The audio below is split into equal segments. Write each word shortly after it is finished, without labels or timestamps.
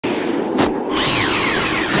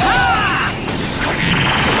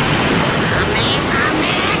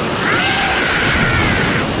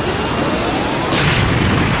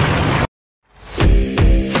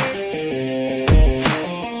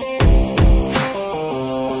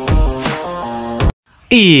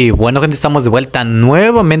Y bueno, gente, estamos de vuelta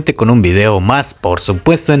nuevamente con un video más. Por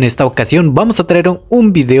supuesto, en esta ocasión vamos a traer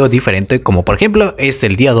un video diferente, como por ejemplo es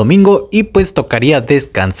el día domingo y pues tocaría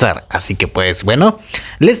descansar. Así que pues bueno,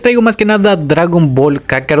 les traigo más que nada Dragon Ball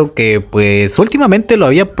Kakarot, que pues últimamente lo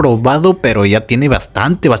había probado, pero ya tiene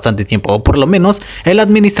bastante tiempo, o por lo menos el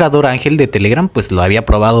administrador Ángel de Telegram pues lo había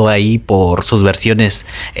probado ahí por sus versiones,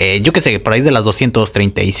 yo que sé, por ahí de las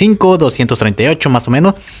 235, 238 más o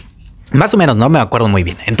menos. Más o menos, no me acuerdo muy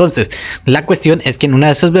bien. Entonces, la cuestión es que en una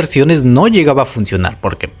de esas versiones no llegaba a funcionar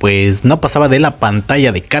porque pues no pasaba de la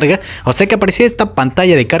pantalla de carga. O sea que aparecía esta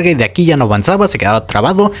pantalla de carga y de aquí ya no avanzaba, se quedaba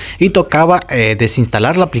trabado y tocaba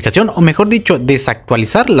desinstalar la aplicación, o mejor dicho,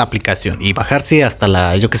 desactualizar la aplicación y bajarse hasta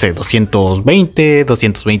la, yo que sé, 220,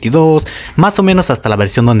 222, más o menos hasta la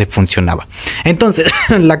versión donde funcionaba. Entonces,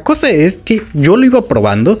 la cosa es que yo lo iba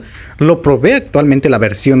probando. Lo probé actualmente la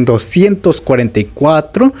versión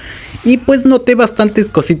 244 y pues noté bastantes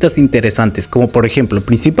cositas interesantes, como por ejemplo,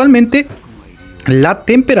 principalmente la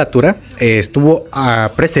temperatura estuvo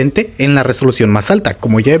presente en la resolución más alta.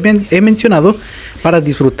 Como ya he mencionado, para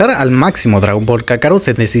disfrutar al máximo Dragon Ball Kakarot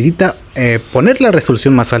se necesita poner la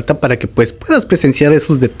resolución más alta para que pues puedas presenciar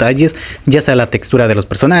esos detalles, ya sea la textura de los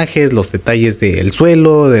personajes, los detalles del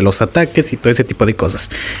suelo, de los ataques y todo ese tipo de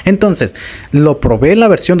cosas. Entonces lo probé en la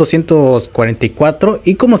versión 244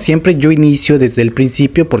 y como siempre yo inicio desde el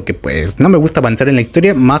principio porque pues no me gusta avanzar en la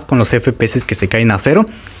historia, más con los FPS que se caen a cero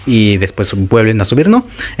y después vuelven a subir, ¿no?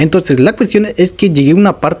 Entonces la cuestión es que llegué a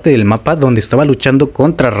una parte del mapa donde estaba luchando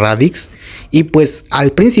contra Radix y pues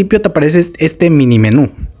al principio te aparece este mini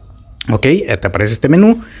menú, ok, te aparece este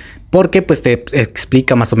menú porque pues te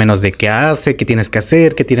explica más o menos de qué hace, qué tienes que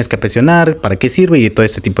hacer, qué tienes que presionar, para qué sirve y todo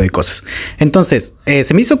este tipo de cosas. Entonces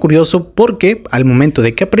se me hizo curioso porque al momento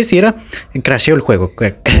de que apareciera crasheó el juego,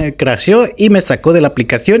 crasheó y me sacó de la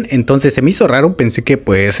aplicación. Entonces se me hizo raro, pensé que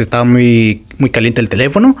pues estaba muy caliente el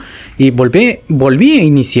teléfono y volví a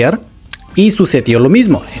iniciar y sucedió lo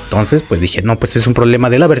mismo. Entonces pues dije, no, pues es un problema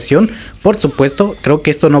de la versión. Por supuesto, creo que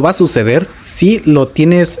esto no va a suceder si lo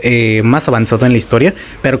tienes más avanzado en la historia,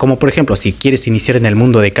 pero como por ejemplo si quieres iniciar en el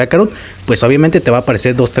mundo de Kakarot, pues obviamente te va a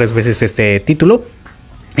aparecer 2-3 veces este título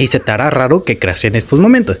y se te hará raro que crashe en estos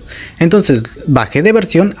momentos. Entonces bajé de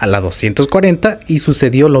versión a la 240 y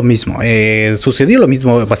sucedió lo mismo.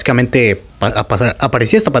 Básicamente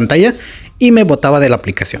aparecía esta pantalla y me botaba de la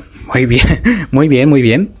aplicación. Muy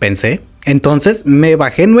bien, pensé. Entonces me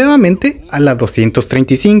bajé nuevamente a la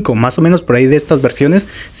 235, más o menos por ahí de estas versiones.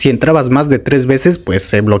 Si entrabas más de 3 veces, pues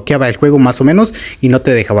se bloqueaba el juego más o menos y no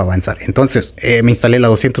te dejaba avanzar. Entonces me instalé la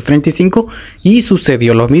 235 y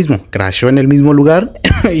sucedió lo mismo. Crashó en el mismo lugar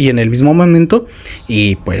y en el mismo momento.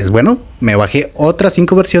 Y pues bueno, me bajé otras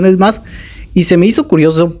 5 versiones más y se me hizo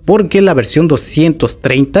curioso porque la versión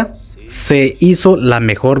 230 se hizo la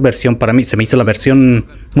mejor versión para mí. Se me hizo la versión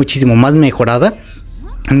muchísimo más mejorada.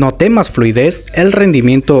 Noté más fluidez, el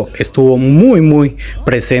rendimiento estuvo muy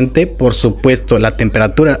presente, por supuesto la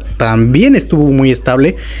temperatura también estuvo muy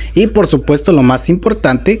estable y por supuesto lo más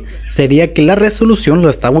importante sería que la resolución lo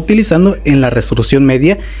estaba utilizando en la resolución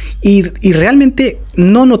media y realmente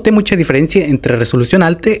no noté mucha diferencia entre resolución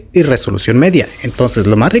alta y resolución media. Entonces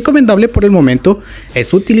lo más recomendable por el momento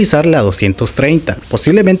es utilizar la 230.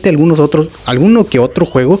 Posiblemente alguno que otro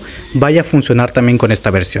juego vaya a funcionar también con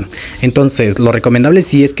esta versión. Entonces lo recomendable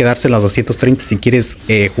sí es quedarse en la 230 si quieres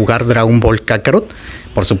jugar Dragon Ball Kakarot.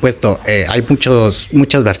 Por supuesto hay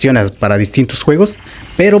muchas versiones para distintos juegos,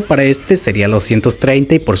 pero para este sería la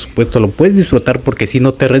 230 y por supuesto lo puedes disfrutar porque si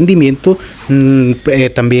noté rendimiento,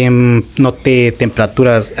 también noté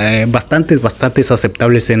temperaturas bastantes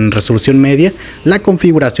aceptables en resolución media. La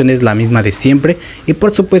configuración es la misma de siempre y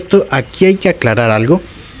por supuesto aquí hay que aclarar algo,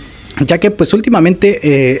 ya que pues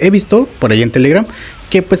últimamente he visto por ahí en Telegram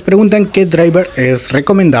que pues preguntan qué driver es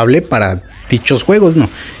recomendable para dichos juegos, ¿no?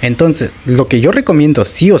 Entonces lo que yo recomiendo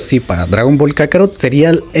sí o sí para Dragon Ball Kakarot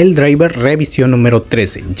sería el driver revisión número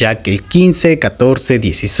 13, ya que el 15, 14,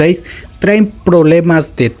 16 traen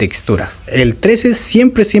problemas de texturas. El 13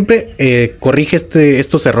 siempre corrige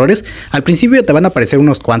estos errores. Al principio te van a aparecer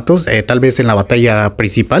unos cuantos, tal vez en la batalla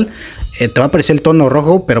principal te va a aparecer el tono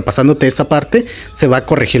rojo, pero pasándote esa parte se va a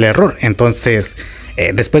corregir el error. Entonces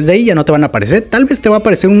después de ahí ya no te van a aparecer. Tal vez te va a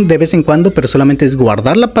aparecer de vez en cuando, pero solamente es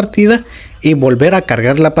guardar la partida y volver a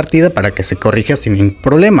cargar la partida para que se corrija sin ningún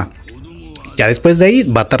problema. Ya después de ahí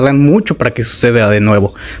va a tardar mucho para que suceda de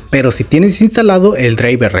nuevo. Pero si tienes instalado el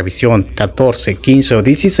driver revisión 14, 15 o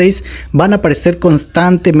 16, van a aparecer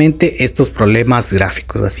constantemente estos problemas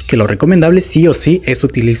gráficos. Así que lo recomendable sí o sí es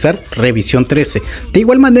utilizar revisión 13. De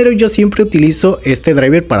igual manera yo siempre utilizo este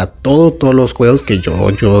driver para todos los juegos que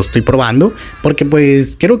yo estoy probando, porque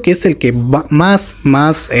pues creo que es el que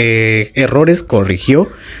más errores corrigió,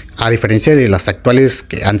 a diferencia de las actuales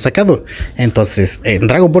que han sacado. Entonces en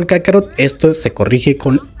Dragon Ball Kakarot esto se corrige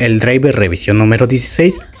con el driver revisión número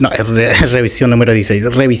 16, no, revisión número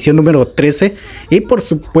 16, revisión número 13, y por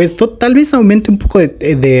supuesto tal vez aumente un poco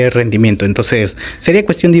de rendimiento. Entonces sería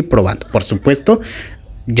cuestión de ir probando. Por supuesto,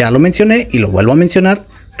 ya lo mencioné y lo vuelvo a mencionar,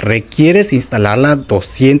 requieres instalar la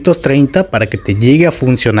 230 para que te llegue a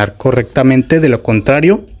funcionar correctamente. De lo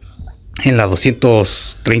contrario, en la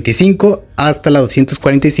 235 hasta la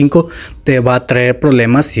 245 te va a traer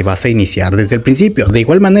problemas si vas a iniciar desde el principio. De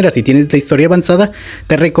igual manera, si tienes la historia avanzada,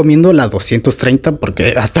 te recomiendo la 230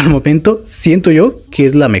 porque hasta el momento siento yo que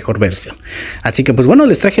es la mejor versión. Así que pues bueno,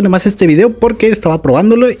 les traje nomás este video porque estaba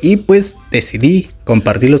probándolo y pues decidí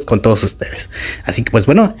compartirlos con todos ustedes. Así que pues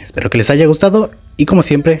bueno, espero que les haya gustado y como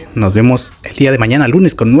siempre nos vemos el día de mañana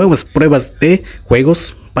lunes con nuevas pruebas de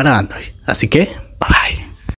juegos para Android. Así que bye bye.